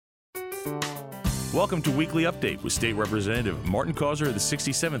Welcome to Weekly Update with State Representative Martin Causer of the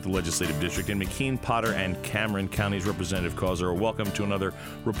 67th Legislative District in McKean, Potter, and Cameron Counties. Representative Causer, welcome to another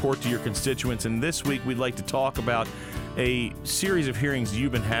report to your constituents. And this week we'd like to talk about a series of hearings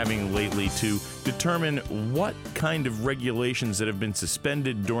you've been having lately to determine what kind of regulations that have been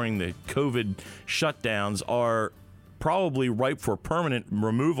suspended during the COVID shutdowns are probably ripe for permanent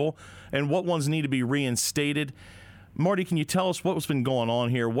removal and what ones need to be reinstated. Marty, can you tell us what's been going on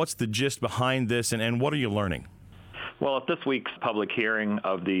here? What's the gist behind this, and what are you learning? Well, at this week's public hearing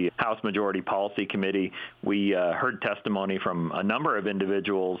of the House Majority Policy Committee, we heard testimony from a number of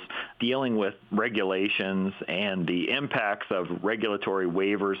individuals dealing with regulations and the impacts of regulatory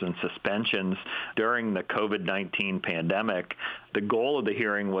waivers and suspensions during the COVID-19 pandemic. The goal of the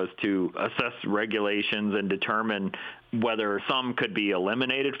hearing was to assess regulations and determine whether some could be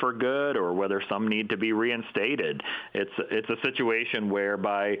eliminated for good or whether some need to be reinstated. It's a situation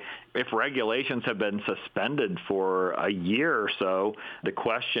whereby if regulations have been suspended for a year or so, the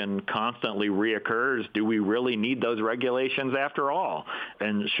question constantly reoccurs, do we really need those regulations after all?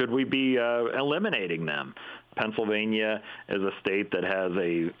 And should we be eliminating them? Pennsylvania is a state that has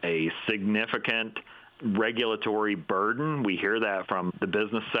a significant regulatory burden. We hear that from the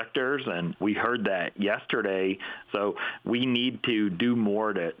business sectors, and we heard that yesterday. So we need to do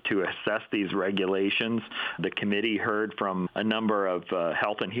more to assess these regulations. The committee heard from a number of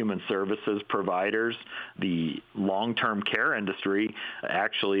health and human services providers. The long-term care industry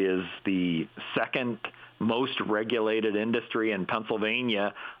actually is the second most regulated industry in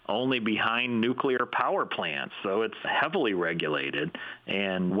Pennsylvania, only behind nuclear power plants. So it's heavily regulated.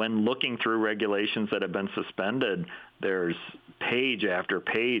 And when looking through regulations that have been suspended, there's page after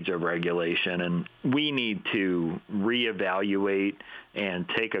page of regulation, and we need to reevaluate and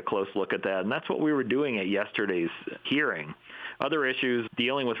take a close look at that. And that's what we were doing at yesterday's hearing. Other issues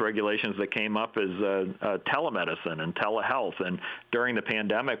dealing with regulations that came up is telemedicine and telehealth. And during the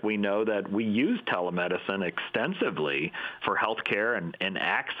pandemic, we know that we use telemedicine extensively for healthcare and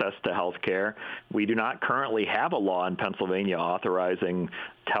access to healthcare. We do not currently have a law in Pennsylvania authorizing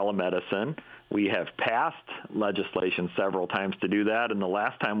telemedicine. We have passed legislation several times to do that, and the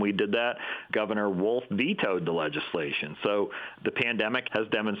last time we did that, Governor Wolf vetoed the legislation. So the pandemic has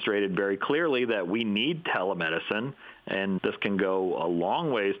demonstrated very clearly that we need telemedicine, and this can go a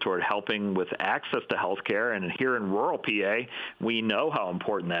long ways toward helping with access to health care. And here in rural PA, we know how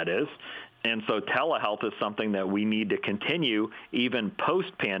important that is. And so telehealth is something that we need to continue even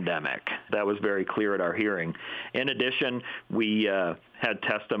post-pandemic. That was very clear at our hearing. In addition, we had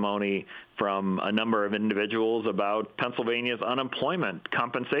testimony from a number of individuals about Pennsylvania's unemployment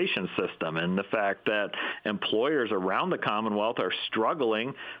compensation system and the fact that employers around the Commonwealth are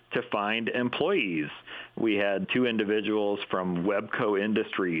struggling to find employees. We had two individuals from Webco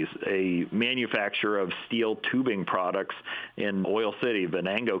Industries, a manufacturer of steel tubing products in Oil City,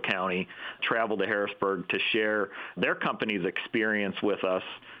 Venango County, travel to Harrisburg to share their company's experience with us.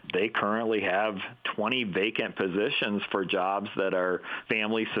 They currently have 20 vacant positions for jobs that are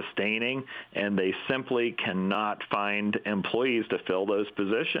family sustaining, and they simply cannot find employees to fill those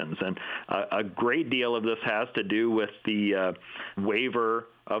positions. And a great deal of this has to do with the waiver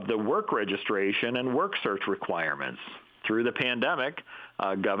of the work registration and work search requirements. Through the pandemic,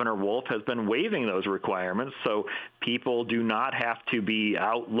 Governor Wolf has been waiving those requirements, so people do not have to be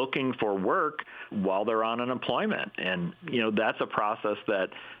out looking for work while they're on unemployment. And, that's a process that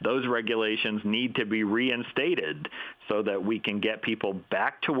those regulations need to be reinstated so that we can get people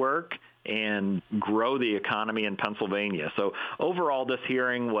back to work and grow the economy in Pennsylvania. So overall, this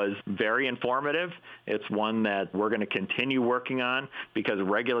hearing was very informative. It's one that we're going to continue working on because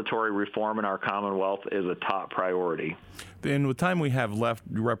regulatory reform in our Commonwealth is a top priority. And with time we have left,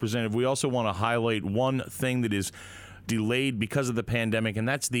 Representative, we also want to highlight one thing that is delayed because of the pandemic, and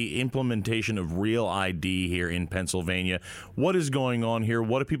that's the implementation of Real ID here in Pennsylvania. What is going on here?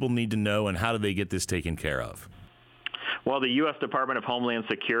 What do people need to know, and how do they get this taken care of? Well, the U.S. Department of Homeland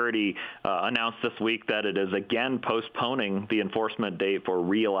Security announced this week that it is again postponing the enforcement date for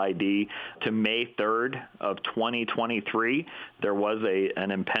Real ID to May 3rd of 2023. There was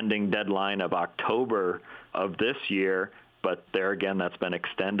an impending deadline of October of this year, but there again, that's been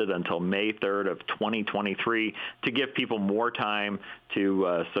extended until May 3rd of 2023 to give people more time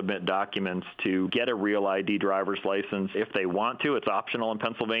to submit documents to get a Real ID driver's license if they want to. It's optional in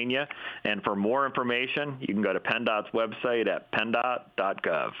Pennsylvania. And for more information, you can go to PennDOT's website at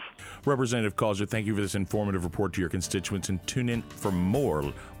penndot.gov. Representative Causer, thank you for this informative report to your constituents, and tune in for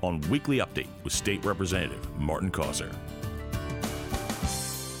more on Weekly Update with State Representative Martin Causer.